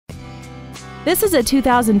This is a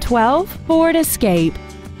 2012 Ford Escape.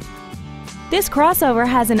 This crossover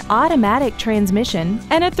has an automatic transmission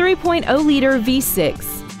and a 3.0-liter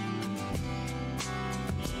V6.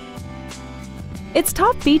 Its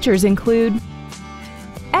top features include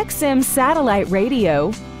XM satellite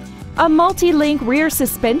radio, a multi-link rear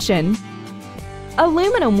suspension,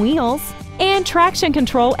 aluminum wheels, and traction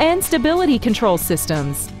control and stability control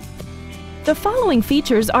systems. The following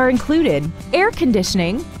features are included: air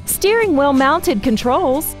conditioning, steering wheel mounted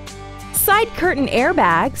controls, side curtain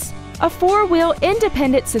airbags, a 4-wheel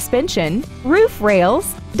independent suspension, roof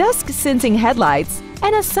rails, dusk sensing headlights,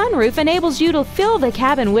 and a sunroof enables you to fill the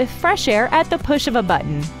cabin with fresh air at the push of a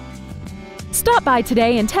button. Stop by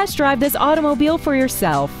today and test drive this automobile for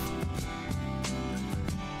yourself.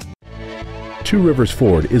 Two Rivers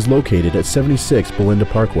Ford is located at 76 Belinda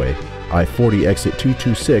Parkway, I-40 exit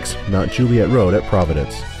 226, Mount Juliet Road at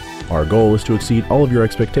Providence. Our goal is to exceed all of your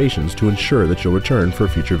expectations to ensure that you'll return for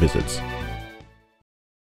future visits.